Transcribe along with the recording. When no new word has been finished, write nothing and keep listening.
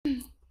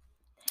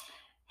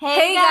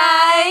Hey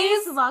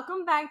guys!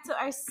 Welcome back to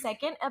our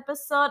second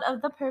episode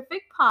of The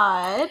Perfect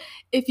Pod.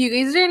 If you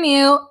guys are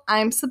new,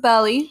 I'm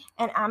Sabelli.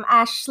 And I'm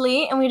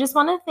Ashley, and we just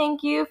want to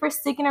thank you for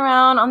sticking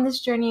around on this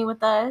journey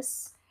with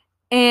us.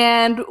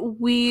 And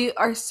we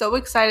are so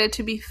excited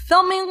to be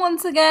filming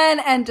once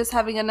again and just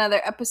having another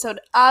episode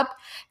up.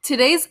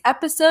 Today's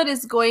episode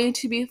is going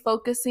to be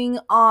focusing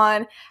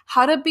on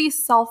how to be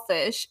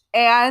selfish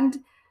and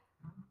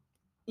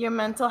your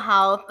mental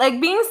health.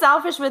 Like being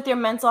selfish with your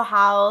mental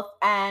health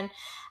and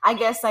I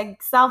guess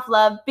like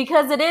self-love,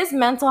 because it is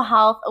Mental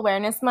Health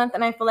Awareness Month,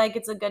 and I feel like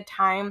it's a good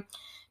time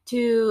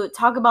to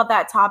talk about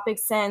that topic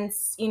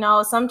since,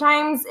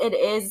 sometimes it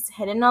is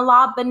hidden a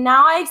lot, but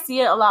now I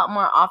see it a lot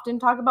more often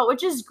talked about,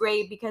 which is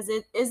great because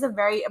it is a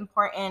very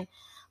important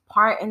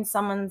part in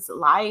someone's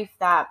life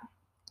that,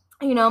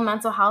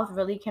 mental health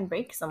really can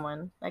break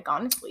someone, like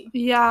honestly.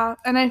 Yeah,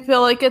 and I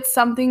feel like it's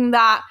something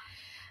that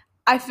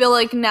I feel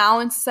like now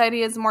in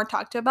society is more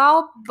talked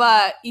about,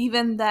 but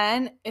even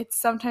then,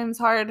 it's sometimes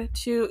hard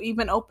to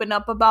even open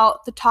up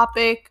about the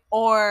topic,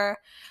 or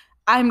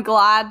I'm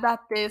glad that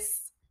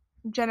this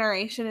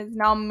generation is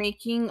now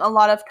making a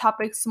lot of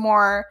topics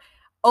more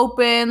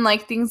open,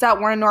 like things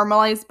that weren't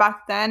normalized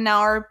back then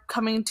now are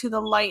coming to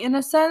the light in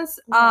a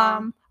sense,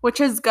 which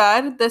is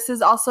good. This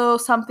is also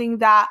something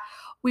that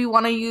we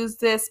want to use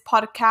this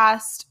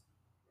podcast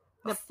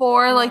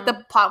for, like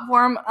the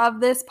platform of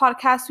this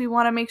podcast. We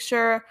want to make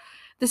sure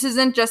this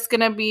isn't just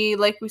going to be,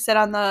 like we said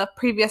on the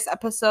previous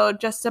episode,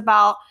 just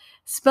about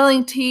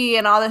spilling tea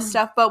and all this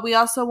stuff, but we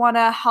also want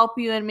to help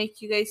you and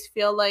make you guys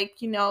feel like,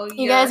 you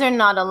guys are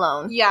not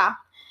alone. Yeah,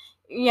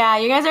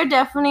 you guys are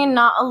definitely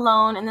not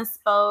alone in this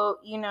boat.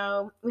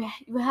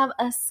 We have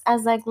us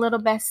as like little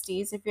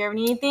besties. If you ever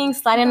need anything,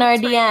 slide in our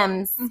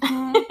DMs.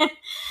 Mm-hmm.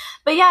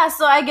 But yeah,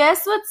 so I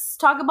guess let's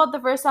talk about the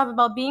first half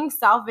about being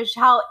selfish,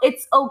 how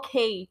it's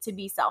okay to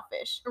be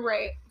selfish.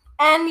 Right.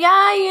 And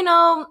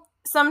yeah,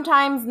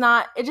 sometimes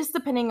not, it just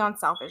depending on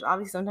selfish.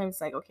 Obviously, sometimes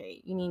it's like,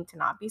 okay, you need to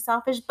not be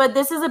selfish. But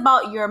this is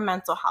about your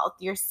mental health,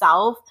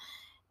 yourself.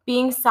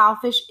 Being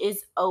selfish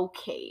is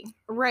okay.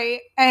 Right.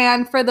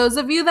 And for those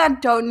of you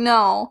that don't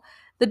know,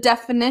 the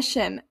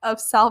definition of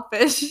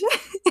selfish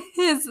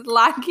is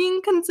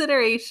lacking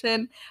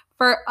consideration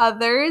for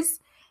others.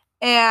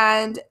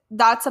 And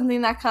that's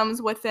something that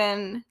comes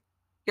within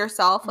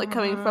yourself, like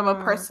coming from a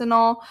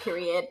personal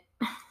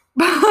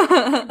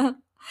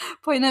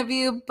point of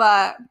view.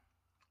 But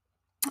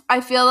I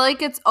feel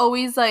like it's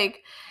always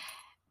like,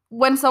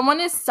 when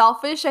someone is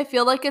selfish, I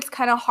feel like it's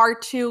kind of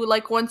hard to,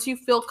 like, once you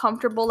feel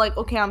comfortable, like,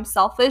 okay, I'm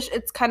selfish,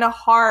 it's kind of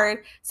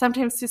hard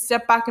sometimes to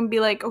step back and be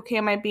like, okay,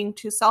 am I being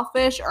too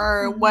selfish,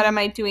 or what am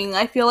I doing?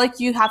 I feel like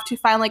you have to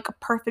find, like, a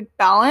perfect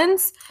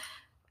balance.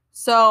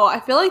 So I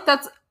feel like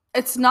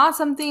it's not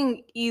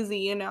something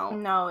easy,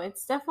 No,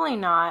 it's definitely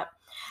not.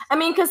 I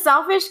mean, because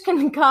selfish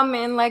can come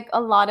in, like,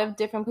 a lot of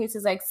different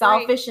places, like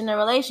selfish in a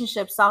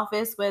relationship,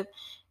 selfish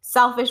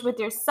with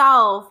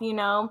yourself,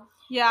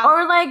 Yeah.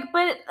 Or like,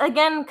 but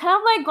again, kind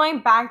of like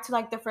going back to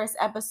like the first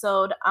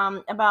episode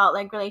about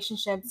like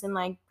relationships and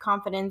like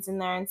confidence in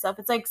there and stuff.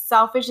 It's like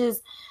selfish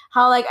is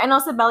how, like, I know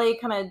Sabelli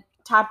kind of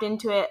tapped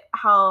into it,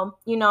 how,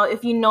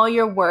 if you know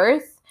your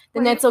worth,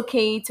 then it's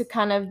okay to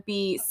kind of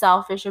be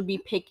selfish or be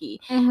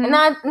picky. Mm-hmm.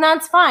 And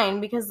that's fine,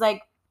 because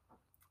like,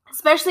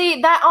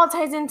 especially that all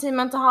ties into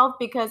mental health,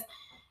 because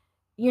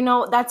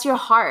that's your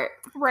heart,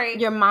 right?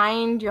 Your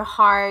mind, your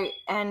heart,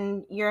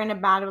 and you're in a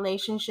bad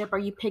relationship or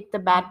you pick the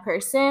bad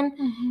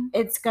person,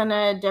 it's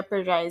gonna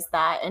jeopardize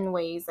that in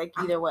ways like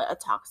either a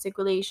toxic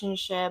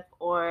relationship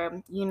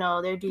or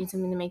they're doing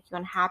something to make you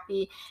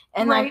unhappy.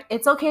 And like,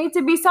 it's okay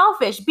to be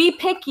selfish, be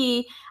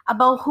picky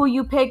about who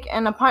you pick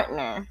in a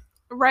partner.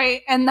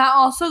 Right. And that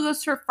also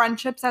goes for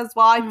friendships as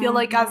well. I feel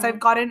like as I've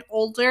gotten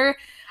older,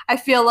 I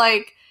feel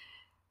like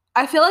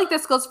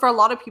this goes for a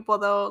lot of people,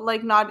 though,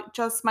 like not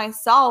just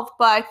myself,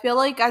 but I feel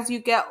like as you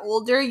get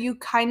older, you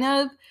kind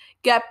of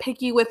get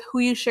picky with who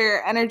you share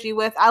your energy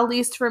with. At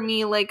least for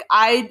me, like,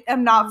 I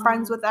am not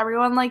friends with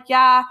everyone. Like,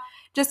 yeah,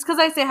 just because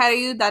I say hi to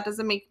you, that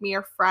doesn't make me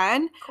your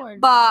friend.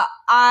 But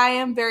I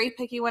am very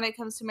picky when it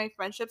comes to my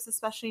friendships,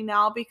 especially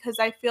now, because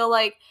I feel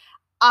like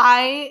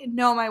I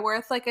know my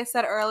worth, like I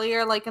said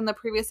earlier, like in the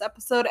previous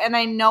episode, and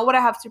I know what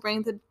I have to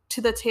bring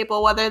to the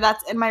table, whether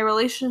that's in my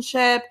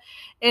relationship,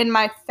 in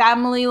my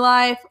family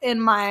life, in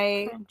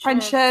my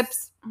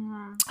friendships.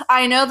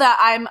 I know that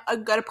I'm a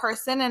good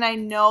person, and I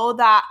know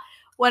that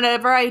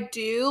whatever I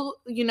do,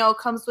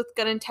 comes with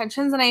good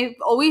intentions. And I've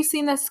always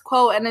seen this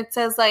quote, and it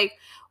says, like,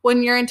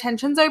 when your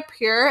intentions are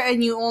pure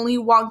and you only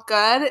want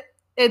good,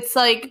 it's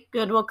like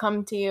good will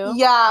come to you.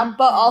 Yeah,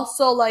 but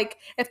also, like,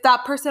 if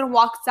that person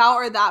walks out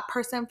or that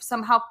person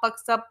somehow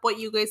fucks up what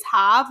you guys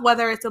have,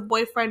 whether it's a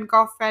boyfriend,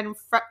 girlfriend,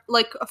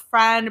 like a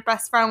friend,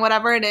 best friend,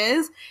 whatever it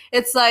is,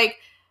 it's like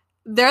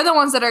they're the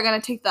ones that are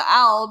going to take the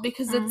L,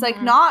 because it's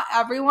like not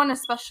everyone,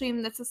 especially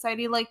in this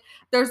society, like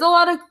there's a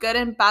lot of good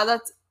and bad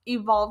that's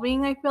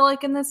evolving, I feel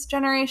like, in this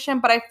generation.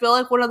 But I feel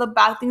like one of the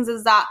bad things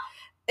is that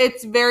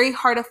it's very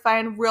hard to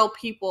find real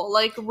people,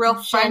 like real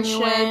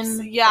friendships.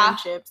 Yeah.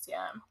 Friendships,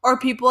 yeah. Or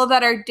people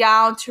that are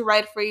down to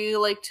ride for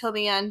you, like, till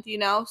the end,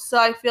 So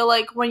I feel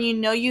like when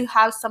you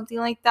have something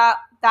like that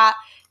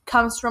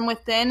comes from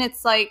within,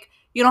 it's like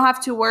you don't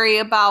have to worry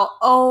about,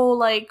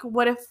 like,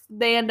 what if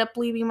they end up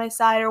leaving my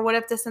side, or what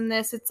if this and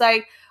this. It's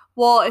like,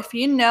 well, if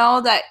you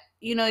know that,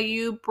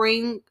 you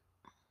bring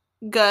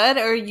good,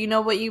 or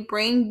what you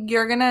bring,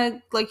 you're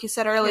gonna, like you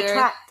said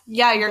earlier,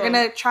 you're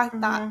gonna attract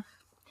that.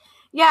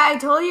 Yeah, I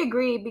totally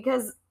agree,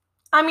 because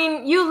I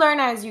mean, you learn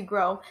as you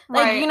grow.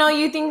 Like, Right.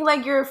 You think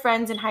like your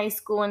friends in high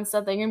school and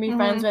stuff that you're gonna be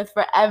friends with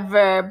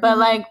forever, but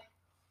like,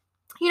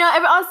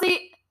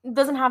 obviously it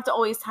doesn't have to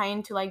always tie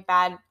into like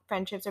bad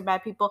friendships or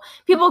bad people.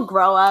 People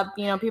grow up,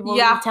 people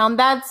leave town.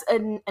 That's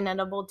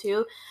inevitable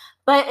too.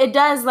 But it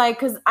does, like,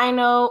 because I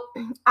know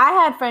I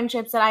had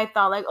friendships that I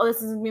thought like,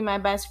 this is gonna be my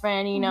best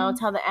friend,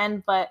 till the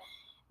end, but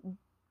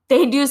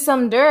they do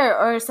some dirt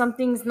or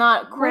something's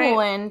not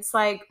cool, and it's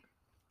like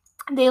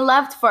they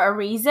left for a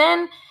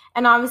reason,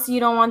 and obviously you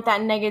don't want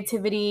that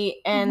negativity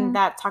and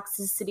that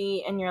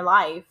toxicity in your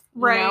life,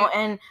 you know?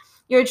 And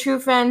your true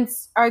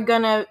friends are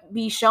gonna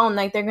be shown,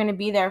 like, they're gonna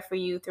be there for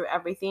you through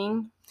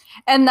everything.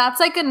 And that's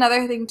like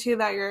another thing too,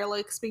 that you're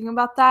like speaking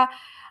about that.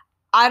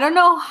 I don't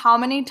know how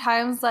many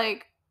times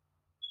like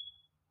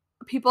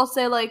people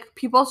say like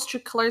people's true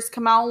colors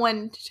come out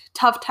when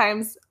tough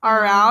times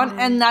are around,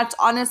 and that's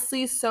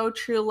honestly so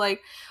true.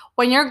 Like,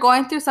 when you're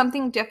going through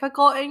something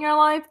difficult in your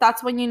life,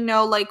 that's when you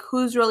know like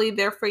who's really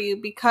there for you,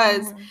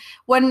 because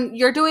when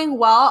you're doing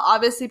well,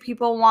 obviously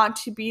people want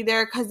to be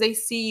there because they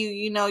see you,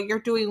 you're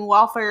doing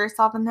well for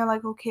yourself, and they're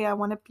like, okay, I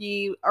want to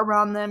be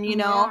around them,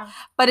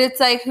 but it's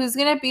like, who's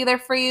gonna be there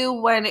for you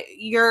when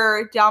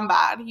you're down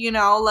bad,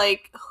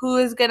 like, who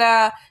is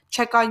gonna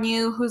check on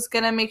you, who's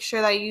gonna make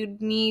sure that you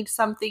need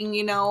something,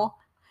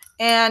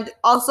 And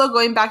also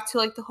going back to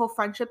like the whole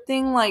friendship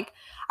thing, like,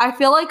 I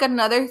feel like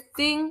another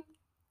thing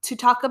to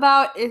talk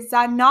about is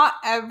that not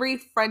every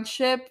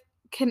friendship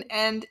can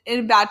end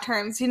in bad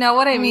terms. You know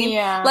what I mean?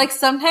 Yeah. Like,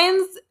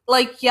 sometimes,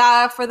 like,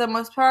 for the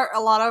most part,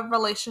 a lot of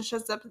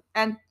relationships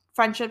and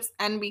friendships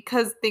end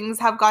because things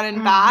have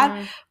gotten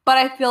bad. But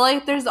I feel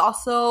like there's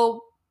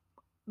also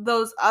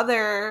those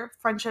other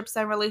friendships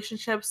and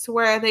relationships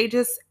where they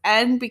just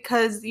end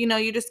because,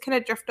 you just kind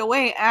of drift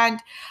away. And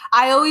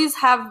I always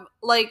have,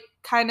 like,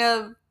 kind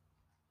of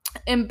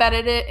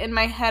embedded it in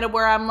my head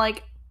where I'm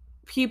like,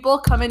 people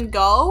come and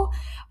go,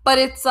 but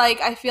it's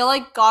like, I feel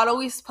like God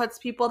always puts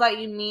people that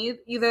you need.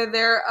 Either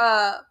they're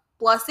a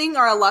blessing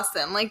or a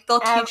lesson. Like, they'll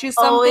teach you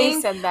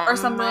something said that or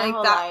something like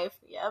whole that. Life.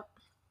 Yep.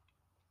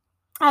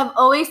 I've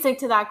always stick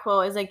to that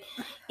quote. It's like,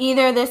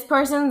 either this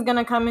person's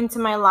gonna come into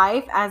my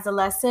life as a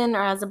lesson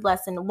or as a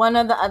blessing, one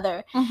or the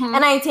other.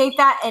 And I take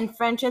that in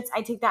friendships,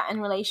 I take that in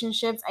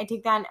relationships, I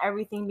take that in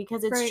everything,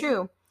 because it's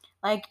true.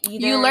 Like,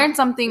 either you learn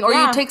something or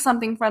you take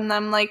something from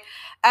them. Like,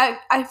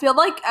 I feel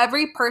like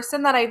every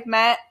person that I've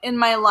met in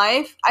my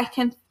life, I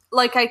can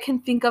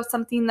think of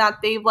something that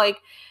they've, like,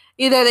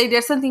 either they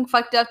did something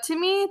fucked up to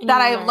me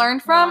that I've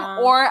learned from,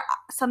 or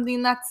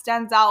something that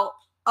stands out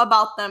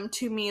about them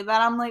to me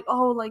that I'm like,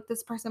 oh, like,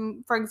 this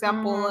person, for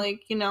example,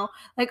 like,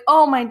 like,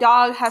 oh, my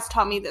dog has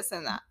taught me this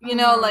and that,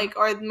 like,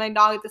 or my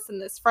dog this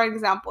and this, for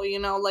example,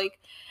 like.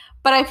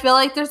 But I feel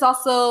like there's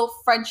also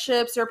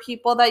friendships or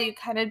people that you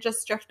kind of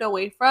just drift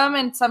away from.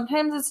 And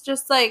sometimes it's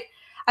just like,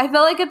 I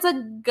feel like it's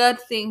a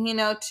good thing,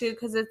 too,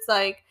 because it's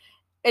like,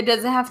 it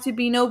doesn't have to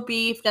be no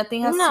beef.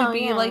 Nothing has to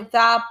be like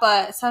that.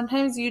 But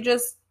sometimes you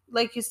just,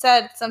 like you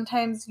said,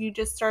 sometimes you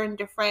just are in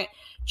different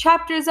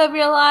chapters of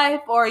your life,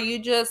 or you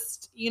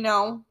just,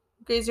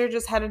 guys are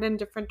just headed in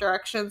different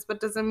directions, but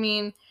doesn't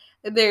mean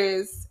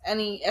there's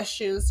any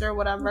issues or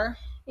whatever.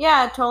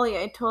 Yeah, totally.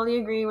 I totally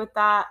agree with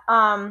that.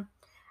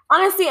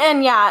 Honestly,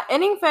 and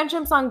ending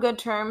friendships on good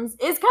terms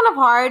is kind of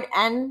hard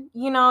and,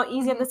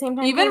 easy at the same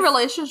time. Even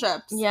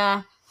relationships.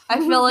 Yeah. I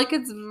feel like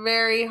it's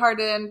very hard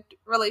to end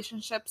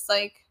relationships,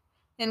 like,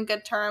 in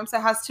good terms.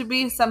 It has to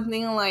be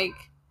something like,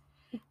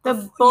 you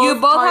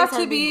both have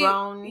to be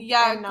grown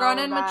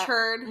and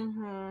matured.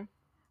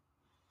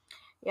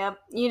 Yep.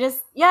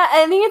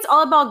 I think it's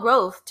all about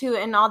growth too,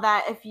 and all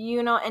that. If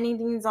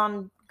anything's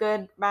on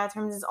good, bad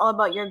terms, it's all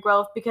about your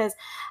growth, because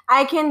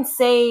I can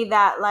say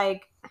that,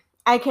 like,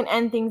 I can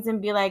end things and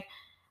be like,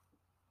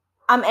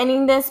 I'm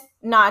ending this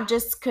not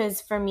just because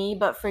for me,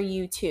 but for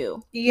you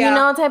too.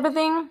 Yeah. Type of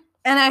thing.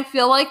 And I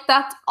feel like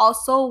that's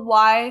also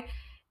why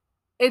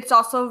it's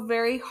also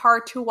very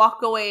hard to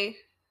walk away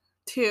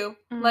too,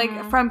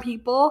 like, from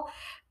people,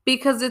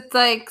 because it's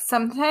like,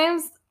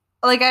 sometimes,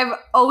 like, I've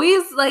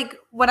always, like,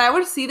 when I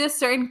would see this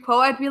certain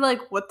quote, I'd be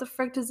like, what the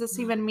frick does this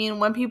even mean?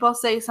 When people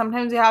say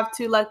sometimes you have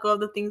to let go of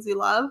the things you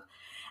love.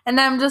 And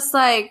I'm just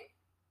like,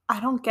 I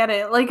don't get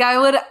it. Like, I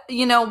would,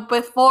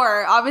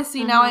 before,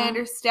 obviously now I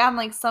understand,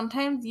 like,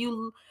 sometimes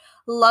you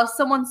love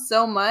someone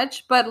so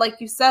much, but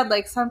like you said,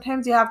 like,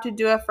 sometimes you have to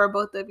do it for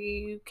both of you.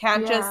 You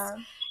can't just,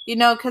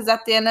 because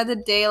at the end of the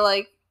day,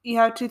 like, you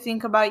have to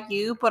think about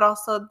you, but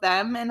also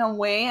them in a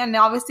way. And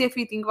obviously, if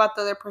you think about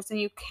the other person,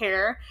 you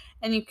care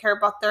and you care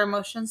about their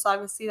emotions. So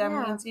obviously, that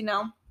means, you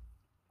know,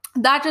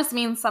 that just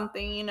means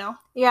something, you know?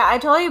 Yeah, I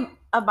totally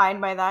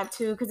abide by that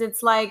too, because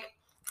it's like,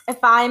 if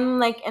I'm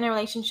like in a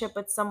relationship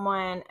with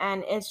someone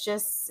and it's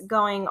just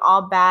going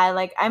all bad,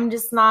 like I'm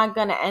just not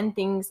gonna end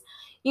things,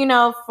 you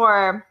know,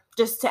 for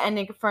just to end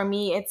it for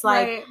me. It's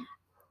like,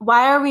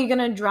 why are we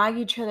gonna drag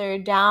each other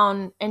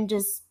down and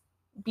just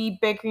be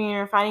bickering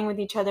or fighting with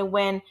each other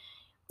when,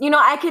 you know,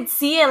 I could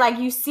see it, like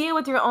you see it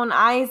with your own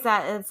eyes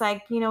that it's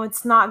like, you know,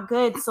 it's not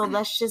good. So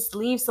let's just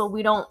leave so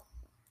we don't,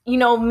 you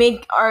know,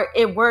 make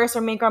it worse or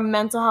make our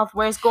mental health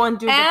worse, going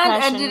through depression.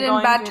 And ended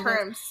in bad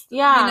terms.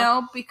 Yeah. You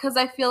know, because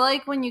I feel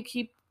like when you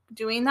keep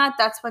doing that,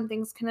 that's when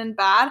things can end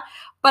bad.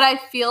 But I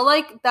feel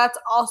like that's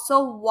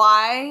also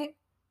why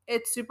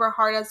it's super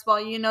hard as well.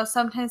 You know,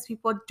 sometimes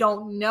people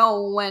don't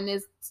know when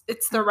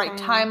it's the right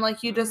time.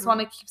 Like, you just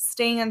want to keep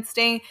staying.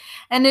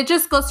 And it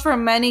just goes for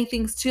many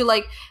things too.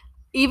 Like,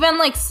 even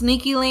like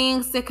sneaky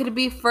links, it could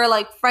be for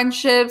like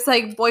friendships,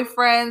 like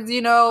boyfriends,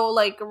 you know,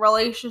 like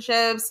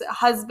relationships,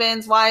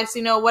 husbands, wives,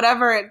 you know,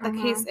 whatever the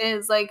case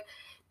is. Like,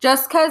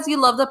 just because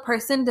you love the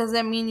person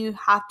doesn't mean you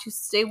have to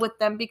stay with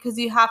them, because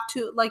you have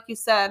to, like you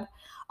said,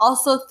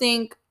 also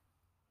think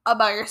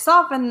about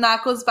yourself, and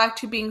that goes back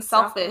to being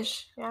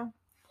selfish.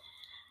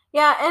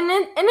 Yeah, and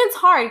it's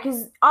hard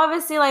because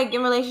obviously, like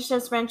in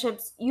relationships,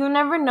 friendships, you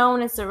never know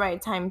when it's the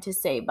right time to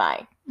say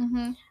bye.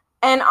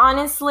 And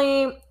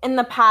honestly, in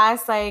the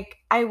past, like,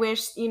 I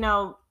wish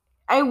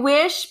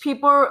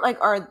people, like,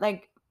 or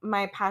like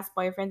my past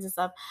boyfriends and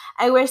stuff,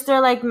 I wish they're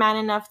like man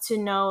enough to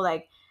know,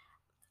 like,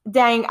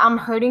 dang, I'm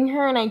hurting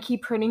her and I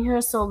keep hurting her,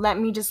 so let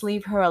me just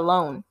leave her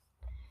alone.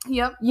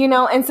 Yep. You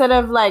know, instead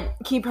of like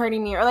keep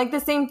hurting me. Or like the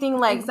same thing,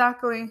 like,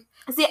 exactly.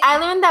 See, I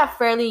learned that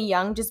fairly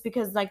young just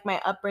because like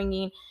my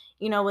upbringing,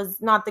 you know,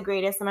 was not the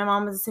greatest, and my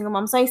mom was a single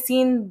mom. So I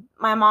seen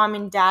my mom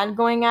and dad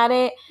going at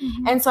it.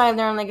 And so I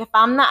learned, like, if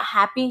I'm not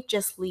happy,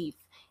 just leave.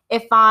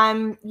 If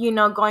I'm, you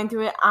know, going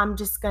through it, I'm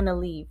just gonna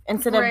leave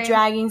instead of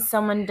dragging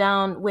someone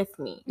down with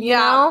me. You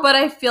know? But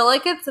I feel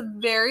like it's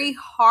very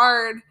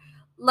hard.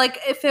 Like,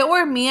 if it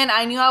were me and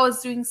I knew I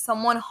was doing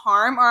someone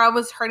harm or I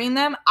was hurting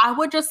them, I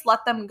would just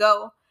let them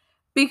go.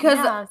 Because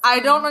I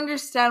don't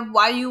understand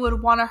why you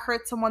would want to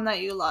hurt someone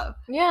that you love.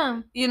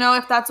 Yeah. You know,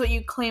 if that's what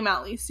you claim,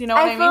 at least. You know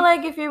what I mean? I feel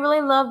like if you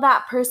really love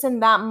that person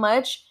that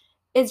much,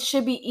 it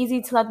should be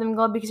easy to let them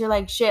go, because you're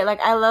like, shit,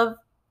 like, I love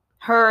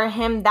her or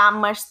him that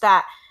much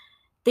that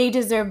they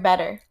deserve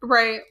better.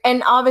 Right.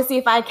 And obviously,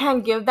 if I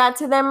can't give that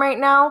to them right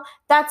now,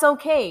 that's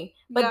okay.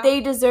 But they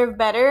deserve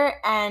better.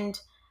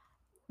 And,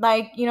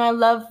 like, you know, I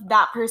love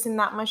that person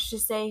that much to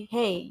say,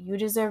 hey, you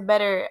deserve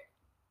better.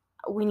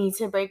 We need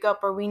to break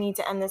up, or we need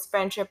to end this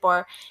friendship,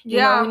 or, you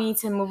know, we need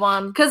to move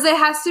on. Because it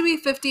has to be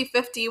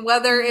 50-50,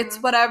 whether it's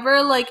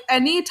whatever, like,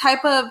 any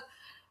type of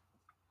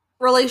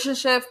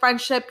relationship,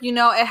 friendship, you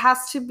know, it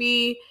has to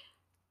be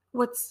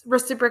what's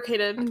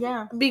reciprocated.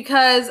 Yeah.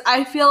 Because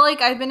I feel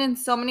like I've been in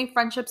so many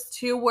friendships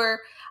too where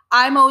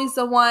I'm always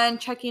the one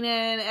checking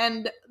in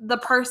and the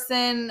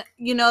person,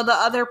 you know, the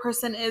other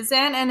person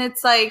isn't. And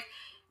it's like,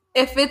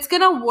 if it's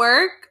gonna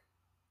work,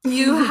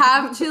 you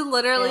have to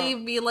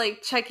literally be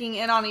like checking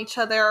in on each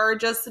other, or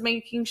just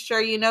making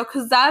sure, you know,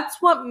 because that's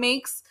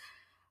what's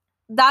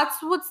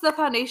the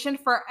foundation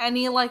for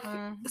any like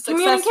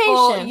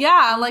successful,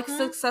 like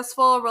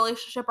successful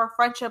relationship or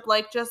friendship.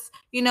 Like, just,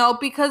 you know,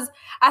 because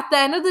at the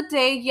end of the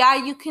day,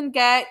 you can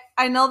get,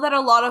 I know that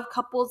a lot of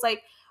couples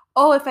like,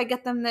 oh, if I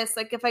get them this,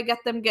 like, if I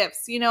get them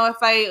gifts, you know, if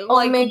I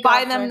like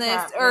buy them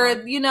this,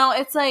 or you know,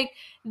 it's like,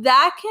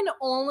 that can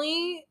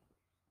only,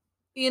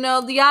 you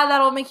know,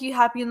 that'll make you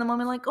happy in the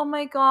moment, like, oh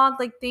my god,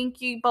 like, thank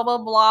you, blah blah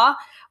blah.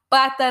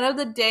 But at the end of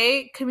the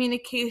day,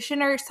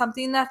 communication, or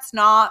something that's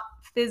not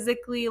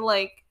physically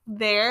like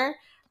there,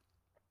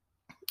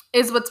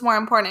 is what's more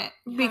important.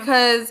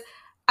 Because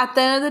at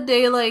the end of the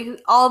day, like,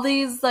 all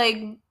these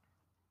like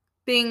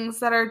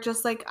things that are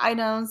just like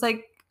items,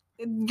 like,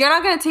 you're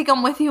not gonna take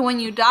them with you when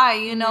you die,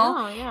 you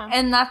know.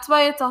 And that's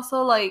why it's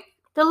also like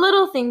the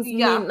little things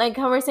mean, like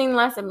how we're saying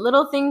last time,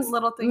 little things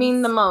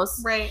mean the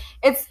most. Right.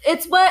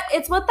 It's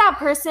what that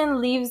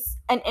person leaves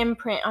an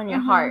imprint on your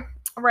heart.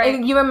 Right.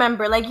 Like, you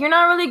remember, like, you're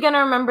not really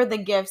gonna remember the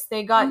gifts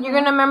they got. You're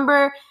gonna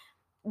remember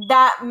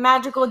that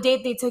magical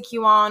date they took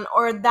you on,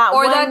 or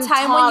that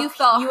time when you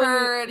felt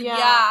heard.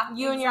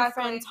 You and your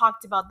friend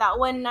talked about that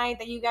one night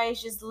that you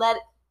guys just let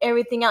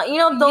everything out. You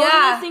know, those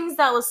are the things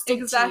that will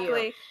stick to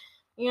you.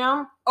 You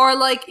know? Or,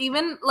 like,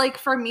 even, like,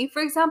 for me,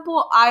 for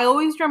example, I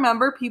always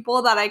remember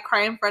people that I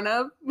cry in front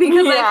of,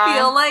 because I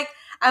feel like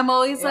I'm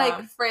always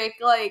like, frick,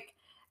 like,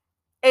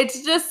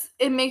 it's just,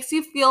 it makes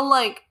you feel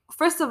like,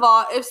 first of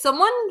all, if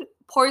someone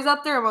pours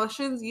out their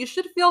emotions, you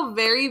should feel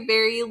very,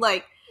 very,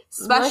 like,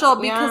 special,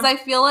 because I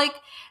feel like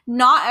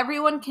not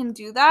everyone can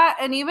do that.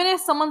 And even if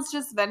someone's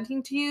just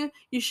venting to you,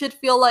 you should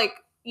feel like,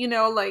 you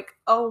know, like,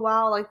 oh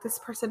wow, like, this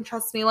person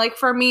trusts me. Like,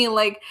 for me,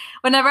 like,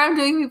 whenever I'm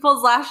doing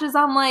people's lashes,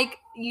 I'm like,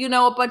 you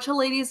know, a bunch of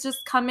ladies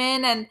just come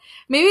in and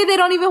maybe they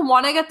don't even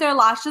want to get their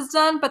lashes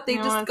done, but they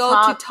just go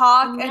to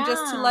talk and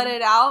just to let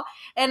it out.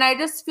 And I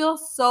just feel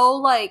so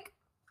like,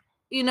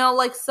 you know,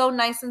 like so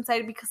nice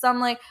inside because I'm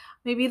like,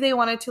 maybe they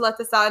wanted to let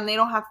this out and they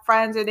don't have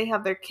friends or they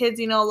have their kids.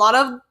 You know, a lot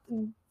of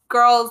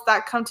girls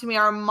that come to me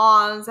are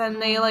moms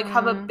and they like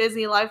have a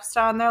busy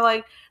lifestyle and they're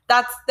like,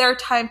 that's their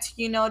time to,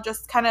 you know,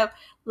 just kind of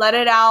let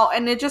it out.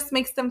 And it just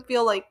makes them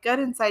feel like good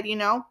inside, you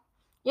know?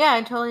 Yeah,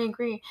 I totally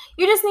agree.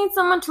 You just need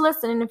someone to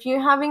listen. And if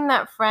you're having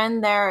that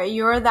friend there,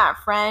 you're that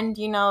friend,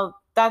 you know,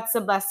 that's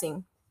a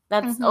blessing.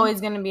 That's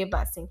always going to be a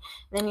blessing.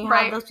 And then you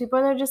have those people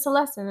that are just a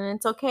lesson, and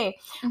it's okay.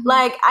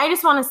 Like, I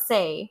just want to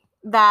say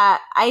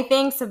that I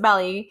thank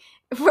Sibeli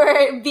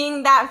for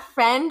being that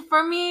friend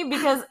for me,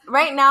 because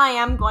right now I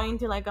am going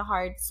through like a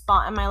hard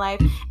spot in my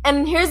life.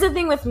 And here's the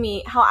thing with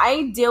me, how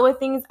I deal with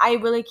things, I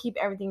really keep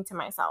everything to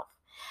myself.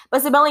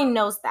 But Sibeli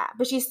knows that,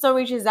 but she still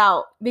reaches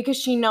out because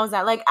she knows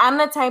that. Like, I'm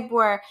the type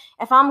where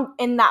if I'm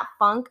in that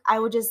funk, I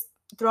would just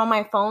throw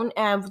my phone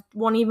and I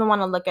won't even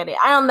want to look at it.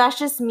 I don't know, that's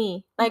just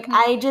me. Like,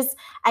 I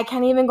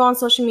can't even go on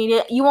social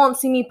media. You won't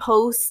see me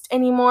post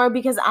anymore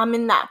because I'm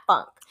in that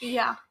funk.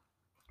 Yeah.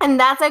 And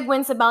that's like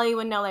when Sibeli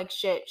would know, like,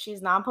 shit,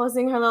 she's not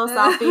posting her little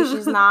selfie.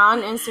 She's not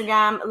on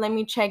Instagram. Let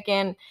me check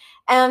in.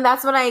 And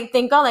that's what I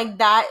think of. Like,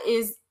 that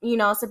is, you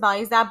know,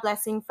 Sibeli's that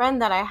blessing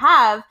friend that I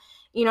have.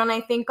 You know, and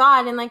I thank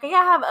God. And, like, yeah,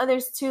 I have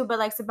others, too. But,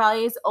 like,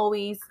 Sibeli is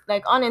always,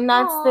 like, on. And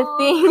that's the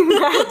thing.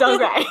 Don't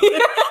cry. I'm going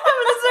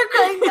to start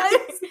crying,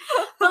 guys.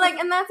 But, like,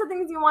 and that's the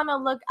things you want to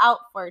look out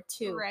for,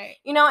 too. Right.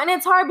 You know, and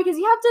it's hard because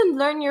you have to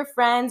learn your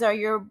friends or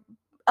your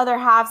other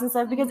halves and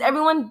stuff, because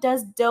everyone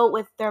does deal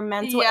with their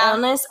mental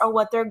illness or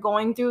what they're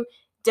going through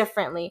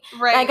differently.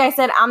 Right. Like I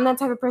said, I'm the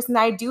type of person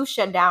that I do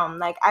shut down.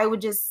 Like, I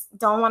would just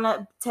don't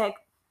want to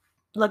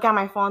look at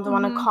my phone, don't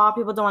want to call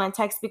people, don't want to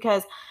text,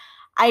 because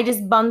I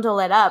just bundle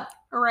it up.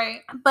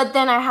 Right. But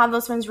then I have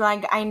those friends where,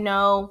 like, I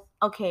know,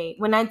 okay,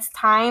 when it's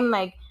time,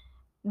 like,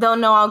 they'll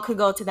know I could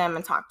go to them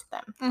and talk to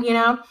them, you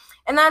know?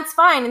 And that's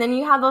fine. And then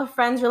you have those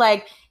friends who are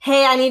like,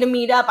 hey, I need to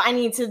meet up. I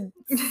need to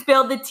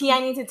spill the tea. I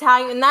need to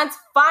tell you. And that's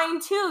fine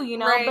too, you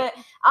know? Right. But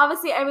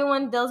obviously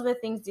everyone deals with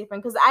things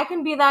different, because I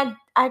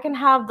can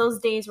have those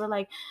days where,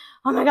 like,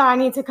 oh my God, I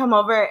need to come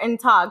over and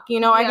talk, you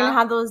know? I can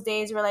have those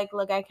days where, like,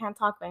 look, I can't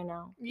talk right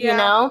now, you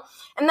know?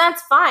 And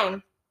that's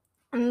fine.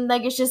 And,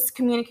 like, it's just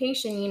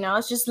communication, you know?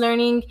 It's just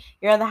learning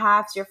your other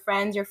halves, your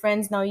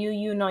friends know you,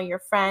 you know your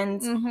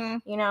friends,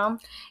 you know?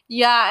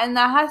 Yeah, and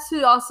that has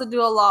to also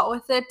do a lot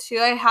with it, too.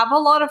 I have a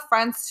lot of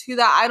friends, too,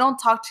 that I don't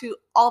talk to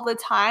all the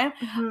time.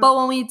 But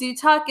when we do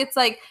talk, it's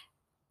like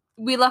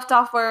we left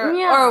off where,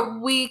 or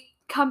we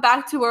come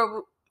back to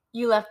where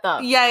you left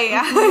off.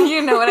 Yeah.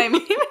 You know what I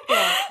mean?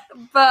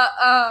 But,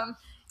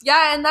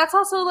 yeah, and that's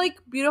also, like,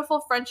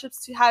 beautiful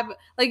friendships to have.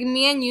 Like,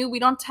 me and you, we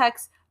don't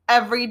text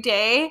every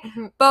day,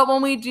 but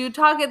when we do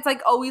talk, it's like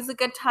always a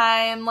good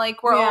time.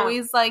 Like, we're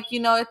always like,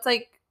 you know, it's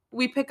like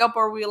we pick up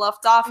where we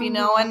left off, you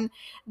know, and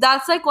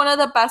that's like one of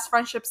the best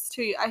friendships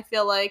too, I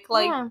feel like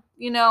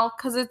you know,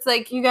 because it's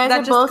like you guys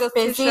that are just both goes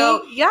busy,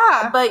 to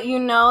show, but you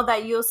know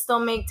that you'll still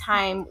make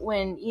time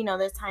when, you know,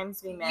 there's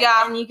times we met,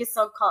 and you can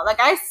still call. Like,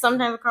 I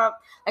sometimes called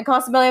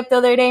Sibeli up the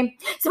other day.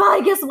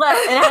 Sibeli, guess what?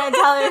 And I had to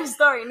tell her a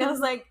story, and it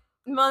was like,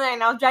 mother,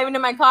 and I was driving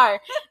in my car,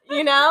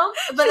 you know?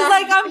 But she's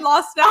like, I'm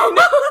lost now.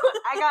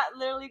 I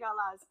literally got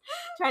lost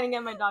trying to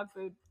get my dog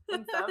food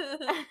and stuff.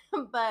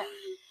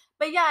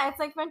 But yeah, it's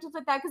like friendships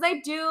like that, because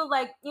I do,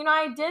 like, you know,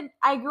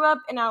 I grew up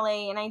in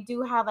LA, and I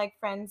do have, like,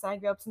 friends that I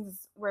grew up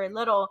since we're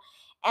little,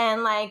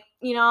 and, like,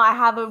 you know, I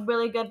have a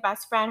really good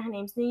best friend. Her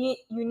name's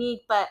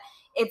Unique, but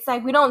it's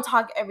like we don't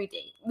talk every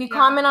day. We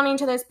comment on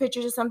each other's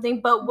pictures or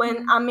something, but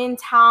when I'm in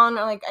town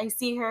or, like, I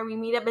see her, we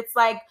meet up, it's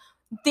like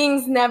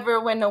things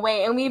never went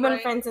away, and we've been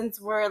friends since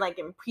we're, like,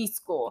 in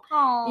preschool.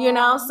 Aww. You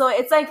know, so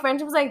it's like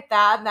friendships like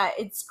that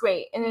it's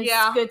great, and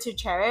it's good to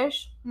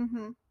cherish.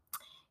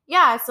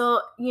 Yeah,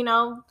 so, you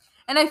know,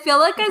 and I feel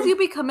like as you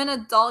become an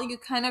adult, you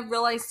kind of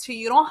realize too,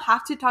 you don't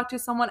have to talk to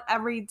someone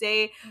every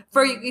day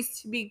for you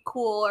guys to be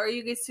cool or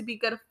you guys to be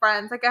good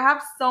friends. Like, I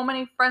have so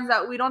many friends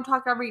that we don't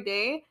talk every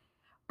day,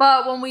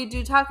 but when we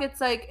do talk,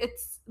 it's like,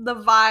 it's the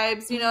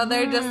vibes, you know,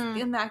 they're just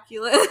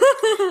immaculate.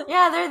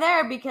 Yeah, they're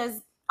there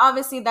because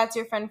obviously that's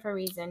your friend for a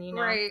reason, you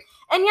know? Right.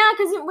 And yeah,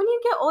 because when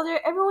you get older,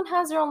 everyone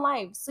has their own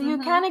lives. So you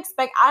can't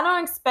I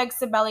don't expect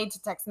Sibeli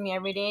to text me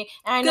every day.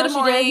 And I know Good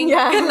morning.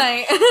 Good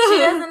night. She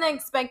doesn't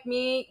expect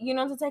me, you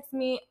know, to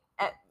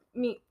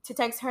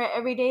text her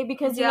every day,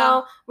 because, you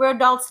know, we're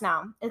adults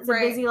now. It's a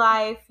busy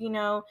life, you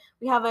know,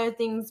 we have other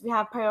things, we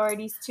have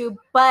priorities too.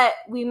 But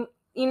we,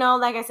 you know,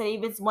 like I said,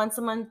 if it's once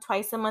a month,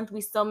 twice a month, we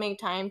still make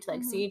time to,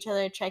 like, see each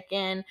other, check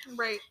in.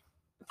 Right.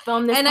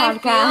 Film this and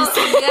podcast.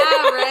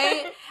 I feel,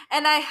 right?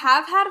 And I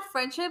have had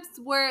friendships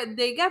where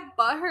they get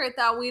butthurt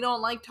that we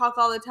don't, like, talk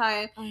all the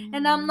time.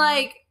 And I'm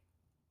like,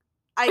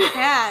 I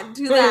can't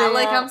do that.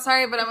 Like, I'm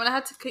sorry, but I'm going to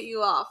have to cut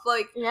you off.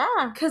 Like,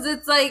 because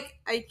it's like,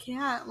 I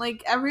can't.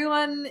 Like,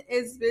 everyone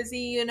is busy,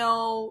 you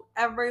know,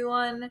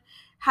 everyone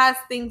has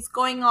things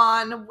going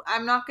on.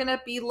 I'm not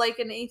gonna be like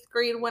in 8th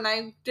grade when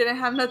I didn't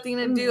have nothing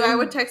to do. I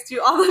would text you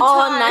all the time.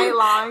 All night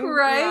long.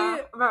 Right?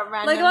 Yeah, about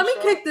random Like, let me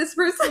shit. kick this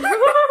person. Let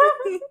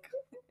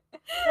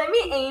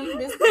me aim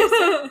this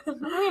person. Let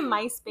me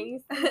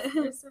MySpace this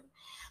person.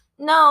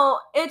 No,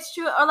 it's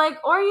true. Or like,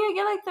 or you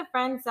get like the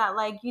friends that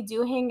like you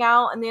do hang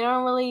out and they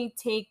don't really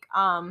take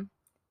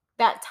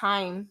that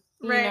time,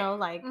 you Right. know,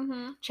 like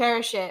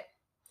cherish it.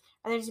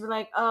 And they just be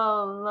like,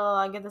 oh, well,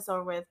 I'll get this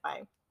over with.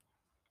 Bye.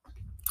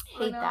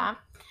 Hate that.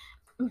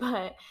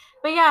 But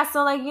yeah,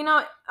 so like, you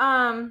know,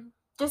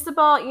 just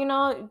about, you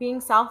know,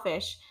 being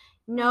selfish.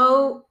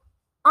 No,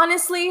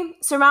 honestly,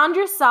 surround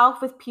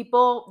yourself with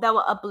people that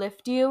will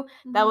uplift you,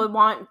 that would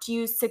want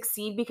you to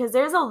succeed, because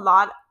there's a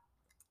lot.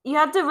 You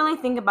have to really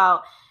think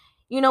about,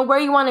 you know, where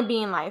you want to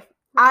be in life.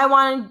 I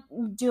want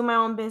to do my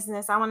own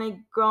business. I want to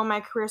grow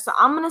my career. So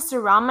I'm going to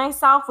surround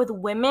myself with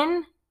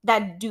women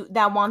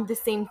that want the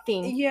same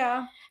thing.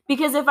 Yeah.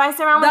 Because if I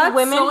surround with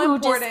women who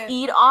just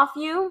eat off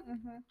you,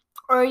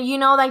 or, you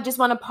know, like just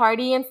want to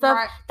party and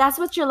stuff, that's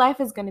what your life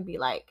is going to be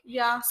like.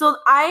 Yeah. So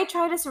I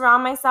try to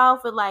surround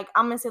myself with, like,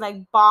 I'm going to say,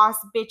 like, boss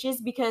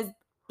bitches, because,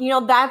 you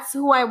know, that's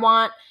who I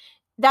want.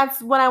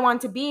 That's what I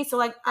want to be. So,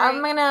 like,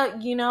 I'm going to,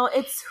 you know,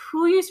 it's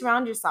who you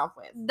surround yourself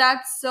with.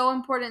 That's so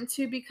important,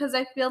 too, because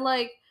I feel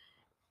like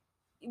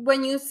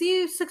when you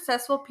see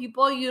successful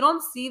people, you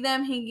don't see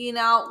them hanging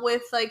out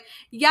with, like,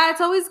 yeah,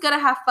 it's always gonna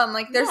have fun.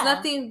 Like, there's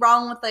nothing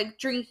wrong with, like,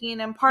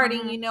 drinking and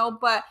partying, you know,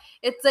 but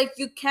it's like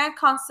you can't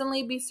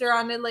constantly be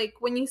surrounded. Like,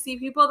 when you see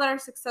people that are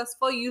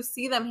successful, you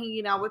see them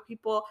hanging out with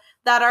people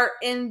that are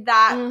in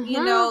that,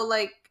 you know,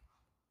 like,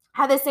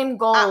 have the same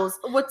goals,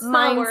 what's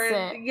mindset,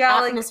 word?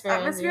 Yeah,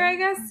 atmosphere, I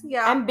guess.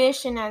 Yeah,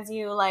 ambition as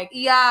you, like.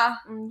 Yeah,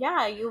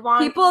 you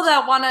want people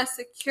that want to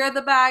secure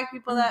the bag,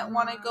 people that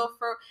want to go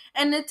for,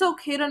 and it's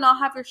okay to not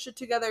have your shit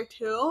together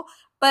too.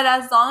 But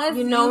as long as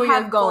you know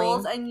have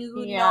goals and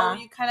you know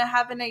you kind of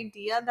have an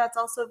idea, that's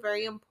also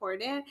very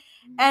important.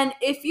 And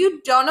if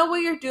you don't know what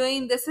you're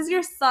doing, this is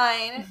your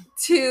sign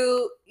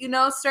to, you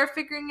know, start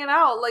figuring it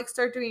out. Like,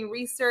 start doing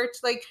research,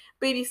 like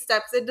baby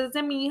steps. It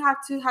doesn't mean you have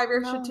to have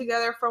your shit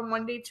together from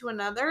one day to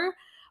another,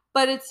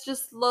 but it's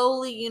just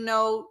slowly, you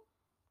know,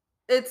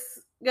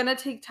 it's gonna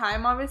take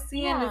time,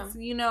 obviously, and it's,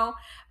 you know,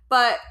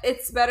 but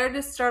it's better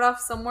to start off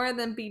somewhere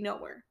than be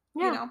nowhere,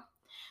 you know.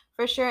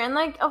 For sure. And,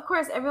 like, of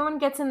course, everyone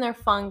gets in their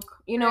funk,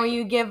 you know,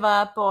 you give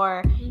up,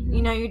 or,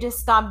 you know, you just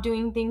stop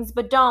doing things,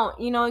 but don't,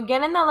 you know,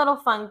 get in that little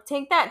funk.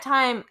 Take that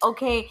time,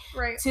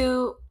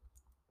 to,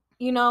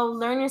 you know,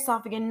 learn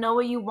yourself again, know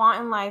what you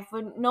want in life,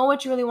 know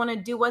what you really want to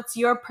do, what's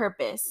your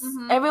purpose.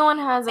 Everyone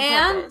has a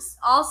purpose.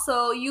 And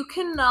also, you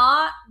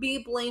cannot be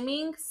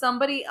blaming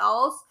somebody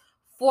else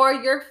for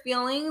your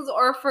feelings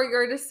or for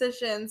your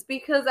decisions,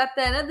 because at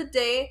the end of the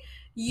day,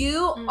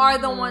 you are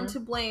the one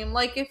to blame.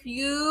 Like, if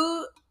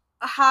you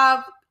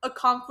have a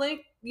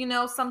conflict, you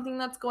know, something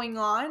that's going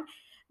on,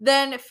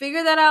 then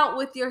figure that out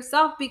with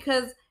yourself,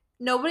 because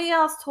nobody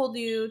else told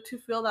you to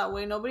feel that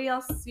way. Nobody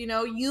else, you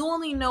know, you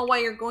only know why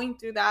you're going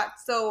through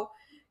that. So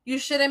you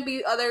shouldn't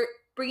be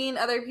bringing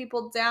other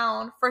people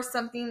down for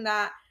something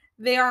that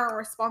they aren't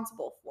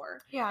responsible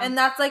for. Yeah. And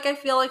that's, like, I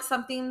feel like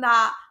something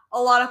that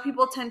a lot of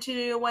people tend to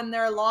do when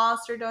they're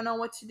lost or don't know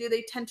what to do.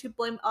 They tend to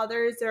blame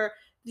others or,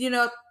 you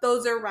know,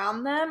 those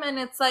around them. And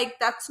it's like,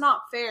 that's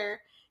not fair.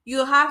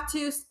 You have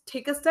to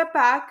take a step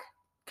back,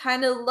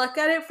 kind of look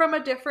at it from a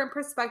different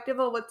perspective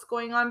of what's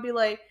going on. Be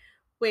like,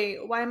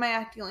 wait, why am I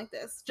acting like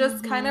this?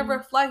 Just kind of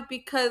reflect,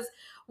 because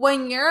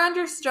when you're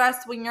under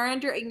stress, when you're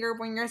under anger,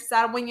 when you're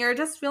sad, when you're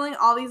just feeling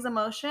all these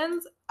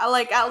emotions,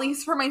 like, at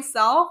least for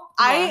myself,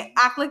 I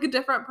act like a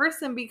different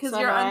person, because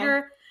you're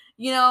under,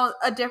 you know,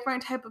 a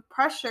different type of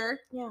pressure.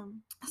 Yeah.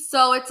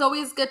 So it's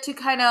always good to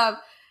kind of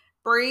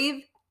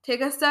breathe, take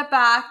a step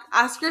back,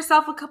 ask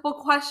yourself a couple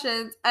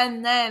questions,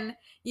 and then,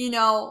 you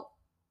know,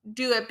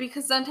 do it.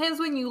 Because sometimes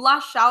when you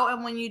lash out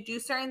and when you do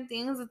certain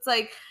things, it's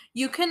like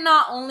you can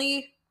not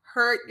only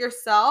hurt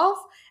yourself,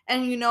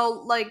 and, you know,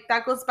 like,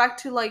 that goes back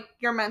to, like,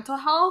 your mental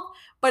health,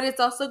 but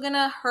it's also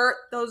gonna hurt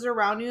those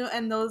around you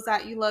and those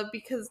that you love,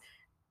 because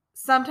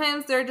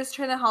sometimes they're just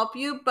trying to help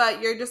you,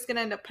 but you're just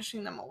gonna end up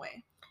pushing them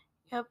away.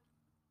 Yep.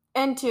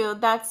 And too,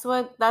 that's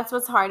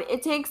what's hard.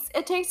 It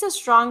takes a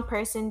strong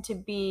person to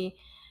be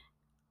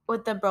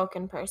with a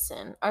broken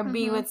person, or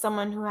be with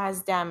someone who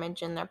has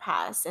damage in their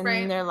past and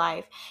in their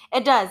life.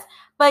 It does.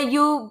 But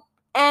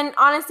and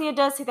honestly, it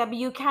does take that, but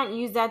you can't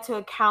use that to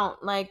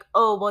account, like,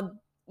 oh, well,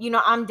 you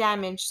know, I'm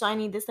damaged, so I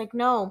need this. Like,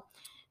 no.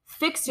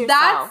 Fix yourself.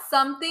 That's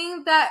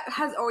something that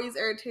has always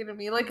irritated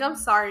me. Like, I'm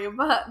sorry,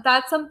 but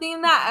that's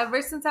something that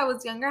ever since I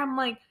was younger, I'm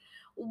like,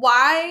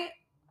 why?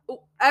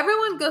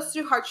 Everyone goes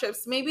through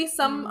hardships. Maybe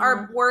some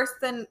are worse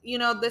than, you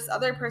know, this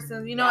other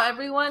person. You know,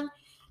 everyone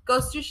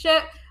goes through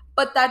shit,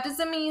 but that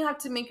doesn't mean you have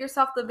to make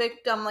yourself the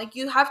victim. Like,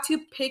 you have to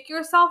pick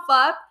yourself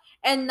up,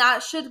 and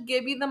that should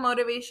give you the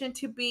motivation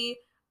to be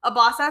a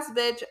boss-ass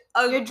bitch.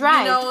 Your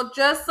drive. You know,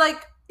 just,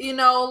 like, you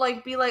know,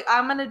 like, be like,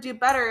 I'm gonna do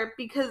better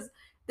because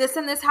this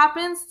and this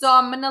happens, so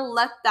I'm gonna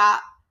let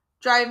that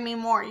drive me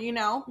more, you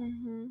know?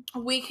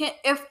 We can,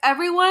 if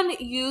everyone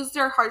used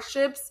their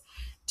hardships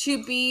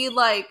to be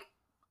like,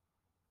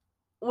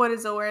 what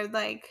is the word?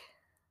 Like,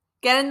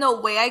 get in the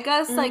way, I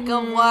guess, like,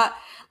 of what,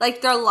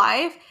 like, their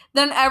life,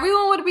 then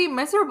everyone would be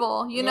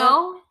miserable, you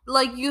know?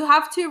 Like, you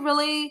have to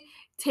really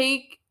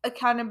take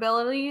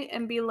accountability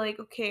and be like,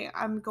 okay,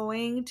 I'm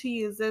going to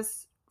use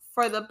this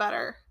for the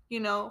better, you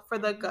know, for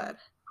the good.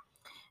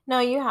 No,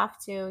 you have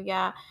to,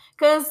 yeah.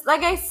 Because,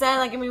 like I said,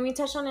 like, I mean, we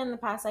touched on it in the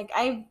past. Like,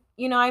 I've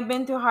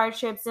been through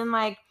hardships, and,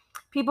 like,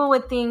 people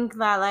would think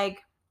that, like,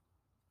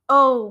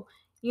 oh,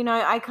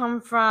 I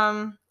come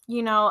from,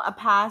 a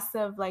past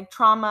of, like,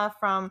 trauma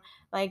from,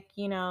 like,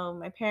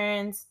 my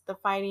parents, the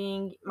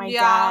fighting, my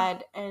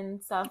dad,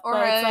 and stuff. Or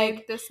but it's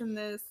like, this and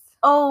this.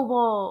 Oh,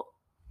 well,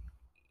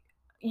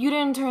 you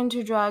didn't turn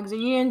to drugs, or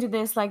you didn't do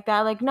this, like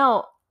that. Like,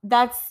 no,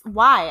 that's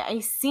why I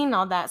seen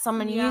all that. So I'm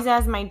gonna use it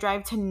as my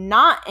drive to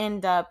not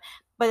end up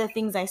by the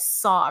things I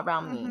saw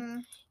around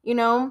me,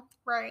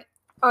 Right.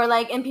 Or,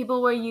 like, and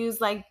people will use,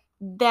 like,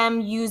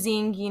 them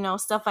using,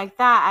 stuff like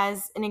that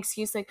as an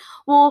excuse, like,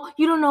 well,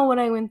 you don't know what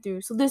I went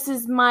through, so this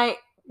is my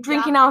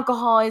drinking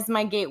alcohol is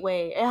my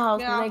gateway. It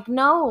helps me. Like,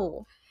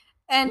 no.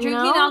 And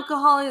drinking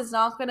alcohol is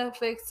not going to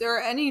fix, or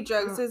any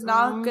drugs is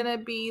not going to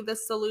be the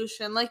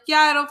solution. Like,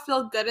 yeah, it'll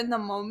feel good in the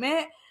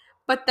moment,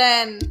 but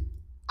then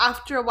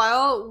after a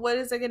while, what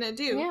is it going to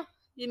do? Yeah.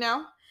 You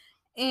know?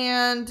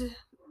 And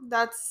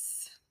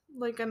that's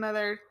like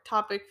another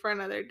topic for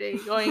another day,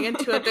 going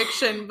into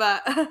addiction,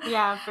 but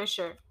yeah, for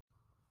sure.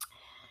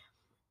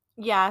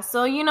 Yeah,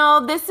 so,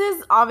 this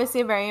is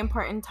obviously a very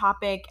important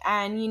topic,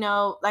 and,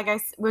 like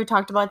we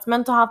talked about, it's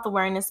Mental Health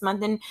Awareness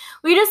Month, and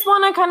we just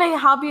want to kind of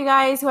help you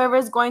guys,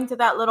 whoever's going through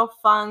that little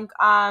funk,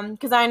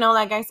 because I know,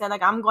 like I said,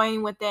 like, I'm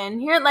going within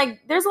here,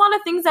 like, there's a lot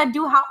of things that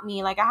do help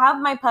me. Like, I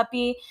have my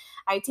puppy,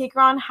 I take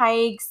her on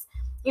hikes,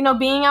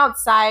 being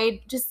outside.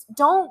 Just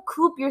don't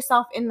coop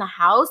yourself in the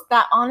house.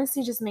 That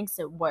honestly just makes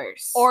it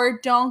worse. Or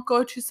don't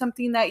go to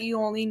something that you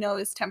only know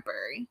is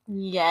temporary.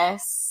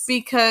 Yes.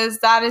 Because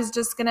that is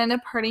just going to end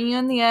up hurting you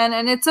in the end.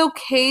 And it's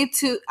okay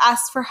to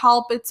ask for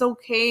help. It's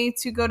okay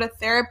to go to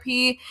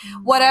therapy.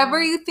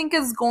 Whatever you think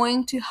is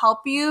going to help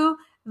you,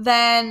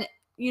 then,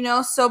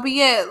 so be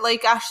it.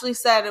 Like Ashley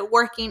said,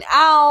 working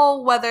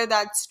out, whether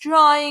that's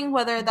drawing,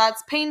 whether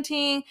that's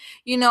painting,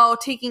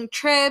 taking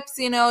trips,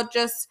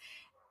 just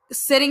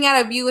sitting at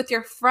a view with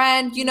your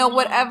friend,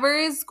 whatever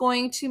is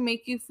going to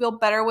make you feel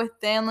better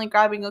within, like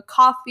grabbing a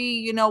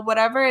coffee,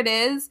 whatever it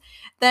is,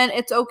 then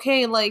it's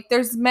okay. Like,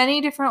 there's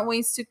many different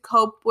ways to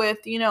cope with,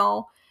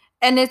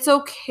 and it's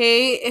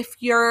okay if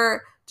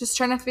you're just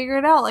trying to figure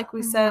it out. Like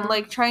we said,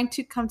 like trying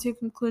to come to a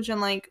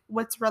conclusion, like,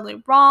 what's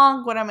really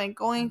wrong? What am I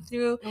going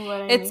through?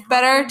 It's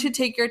better to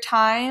take your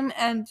time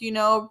and,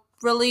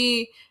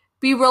 really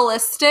be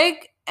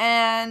realistic,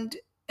 and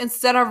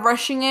instead of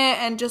rushing it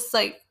and just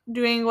like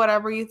doing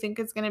whatever you think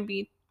is going to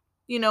be,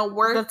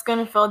 worth. That's going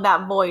to fill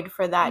that void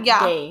for that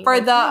day.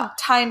 For the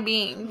time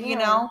being,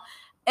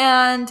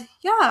 And,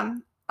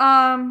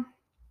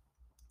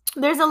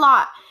 there's a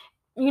lot.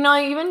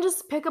 Even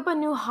just pick up a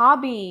new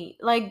hobby.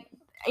 Like,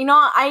 when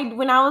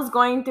I was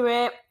going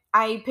through it,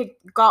 I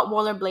got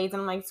rollerblades,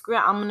 and I'm like, screw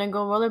it, I'm going to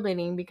go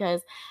rollerblading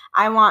because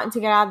I want to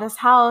get out of this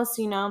house,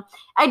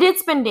 I did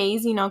spend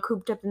days,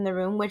 cooped up in the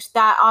room, which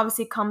that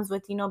obviously comes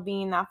with,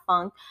 being in that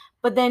funk.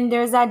 But then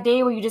there's that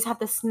day where you just have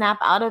to snap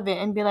out of it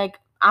and be like,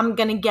 I'm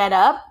going to get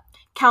up,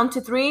 count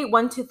to 3,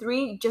 1, 2,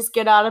 3, just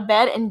get out of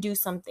bed and do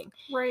something.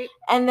 Right.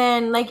 And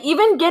then, like,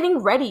 even getting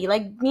ready,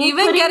 like,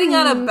 even getting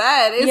out of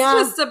bed is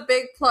just a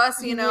big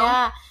plus,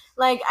 Yeah.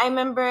 Like, I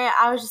remember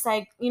I was just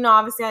like,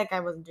 obviously, like, I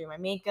wasn't doing my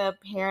makeup,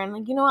 hair, and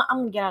like, you know what,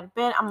 I'm going to get out of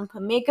bed, I'm going to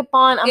put makeup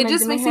on. It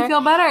just makes you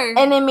feel better.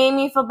 And it made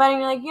me feel better.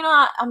 And you're like,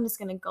 what, I'm just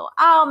going to go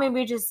out,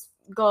 maybe just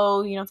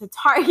go, to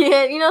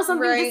Target,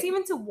 something, just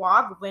even to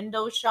walk,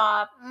 window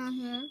shop.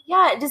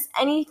 Yeah, just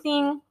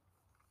anything,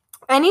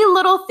 any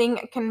little thing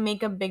can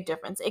make a big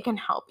difference. It can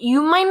help.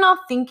 You might not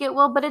think it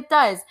will, but it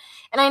does.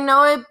 And I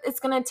know it's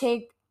going to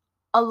take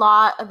a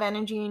lot of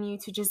energy in you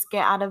to just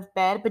get out of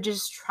bed, but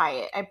just try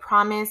it. I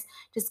promise.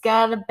 Just get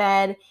out of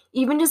bed.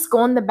 Even just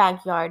go in the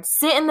backyard.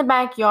 Sit in the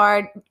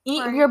backyard.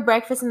 Eat your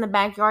breakfast in the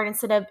backyard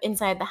instead of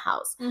inside the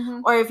house.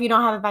 Or if you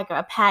don't have a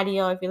backyard, a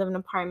patio, if you live in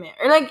an apartment,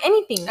 or like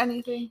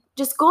anything.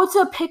 Just go to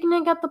a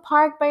picnic at the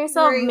park by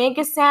yourself. Make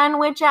a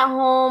sandwich at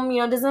home.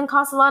 It doesn't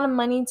cost a lot of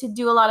money to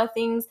do a lot of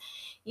things.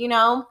 You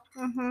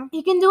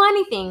can do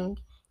anything.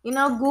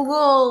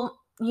 Google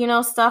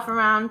stuff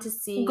around to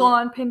see. Go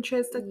on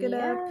Pinterest, look it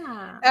up.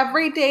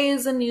 Every day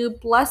is a new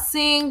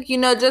blessing.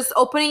 Just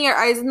opening your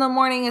eyes in the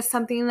morning is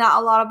something that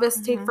a lot of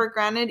us take for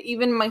granted.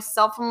 Even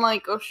myself, I'm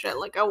like, oh shit,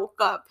 like I woke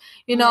up.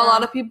 A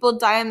lot of people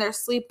die in their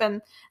sleep,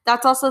 and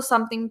that's also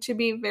something to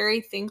be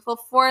very thankful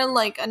for.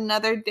 Like,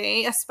 another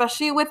day,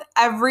 especially with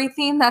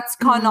everything that's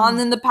gone on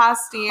in the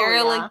past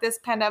year, like this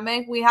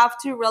pandemic, we have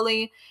to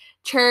really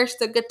cherish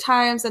the good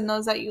times and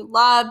those that you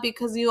love,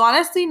 because you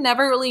honestly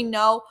never really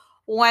know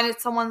when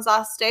it's someone's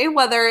last day,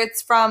 whether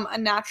it's from a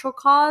natural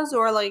cause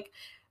or like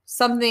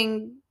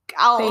something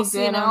else,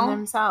 they did on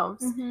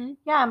themselves.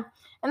 Yeah.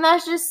 And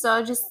that's just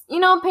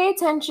pay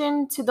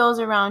attention to those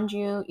around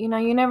you.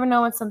 You never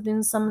know what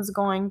someone's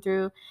going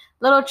through.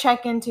 Little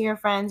check into your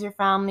friends, your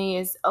family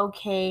is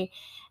okay.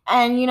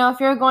 And, if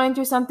you're going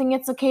through something,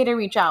 it's okay to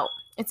reach out.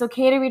 It's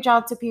okay to reach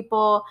out to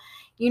people.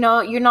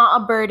 You're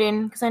not a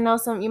burden, because I know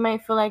you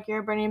might feel like you're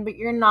a burden, but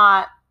you're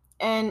not.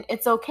 And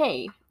it's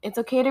okay. It's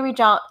okay to reach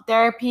out.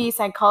 Therapy,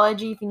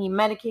 psychology, if you need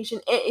medication,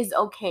 it is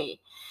okay.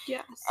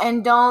 Yes.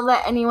 And don't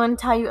let anyone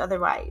tell you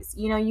otherwise.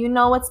 You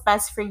know what's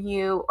best for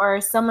you,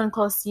 or someone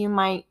close to you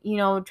might,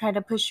 try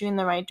to push you in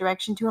the right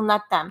direction too, and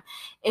let them.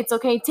 It's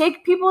okay.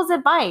 Take people's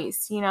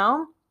advice,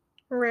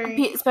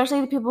 Right.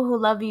 Especially the people who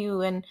love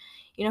you and,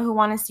 who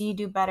want to see you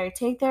do better.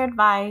 Take their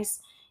advice.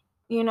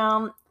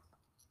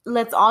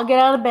 Let's all get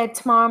out of bed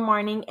tomorrow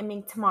morning and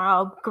make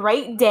tomorrow a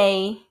great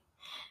day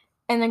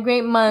and a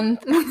great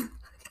month.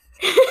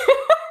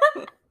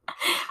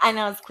 I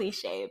know it's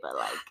cliche, but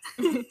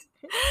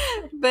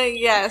But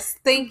yes,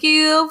 thank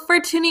you for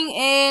tuning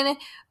in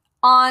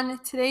on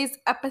today's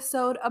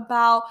episode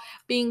about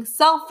being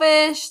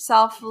selfish,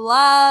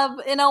 self-love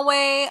in a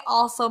way,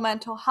 also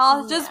mental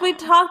health. Yeah. We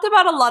talked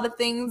about a lot of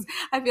things.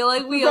 I feel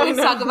like we always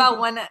talk about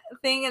one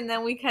thing and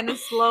then we kind of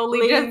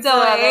slowly drift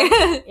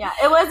away. Yeah,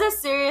 it was a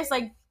serious,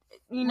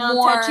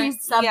 touchy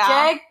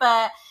subject,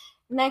 but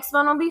next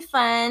one will be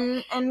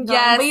fun and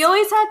yes. We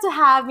always had to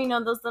have,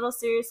 those little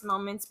serious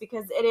moments,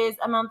 because it is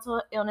a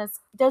mental illness.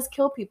 It does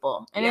kill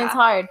people, and it's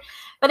hard,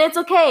 but it's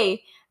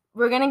okay.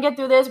 We're going to get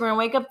through this. We're going to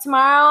wake up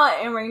tomorrow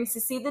and we're going to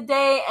see the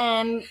day,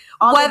 and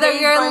whether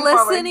you're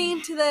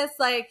listening to this,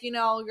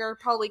 you're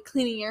probably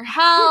cleaning your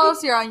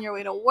house, you're on your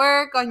way to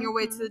work, on your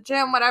way to the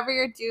gym, whatever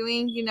you're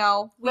doing, we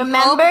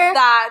remember hope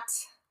that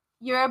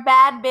you're a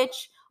bad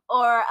bitch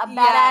or a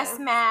badass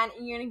man,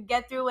 and you're going to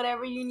get through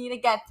whatever you need to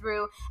get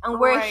through. And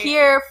we're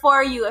here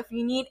for you if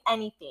you need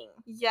anything.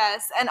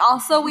 Yes. And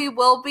also we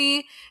will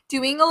be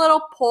doing a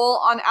little poll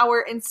on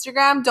our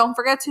Instagram. Don't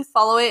forget to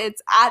follow it.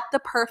 It's at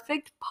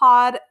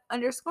 @theperfectpod_.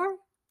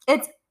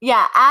 It's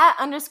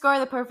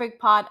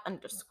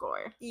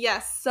 @_theperfectpod_.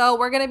 Yes. So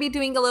we're going to be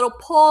doing a little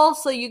poll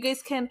so you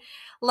guys can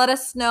let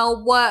us know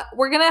what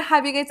we're going to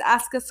have you guys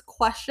ask us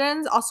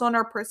questions also on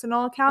our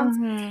personal accounts.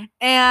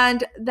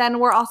 And then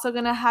we're also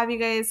going to have you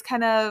guys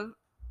kind of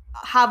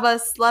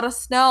let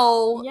us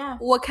know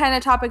what kind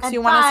of topics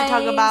you want us to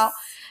talk about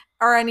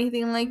or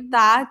anything like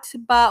that.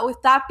 But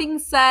with that being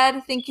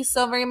said, thank you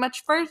so very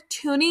much for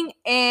tuning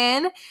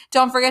in.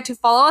 Don't forget to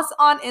follow us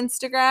on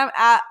Instagram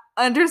at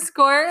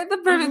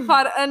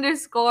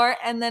 _theperfectpod_.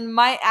 And then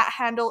my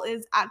 @handle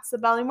is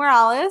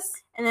 @Sabeli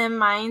And then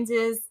mine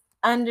is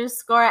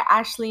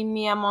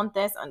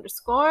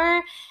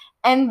 _AshleyMiamontes_.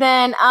 And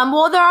then,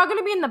 they're all going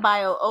to be in the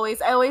bio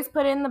always. I always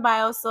put it in the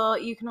bio, so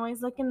you can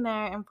always look in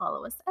there and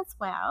follow us as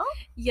well.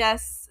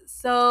 Yes.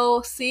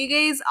 So see you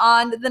guys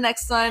on the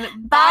next one.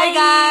 Bye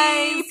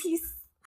guys. Peace.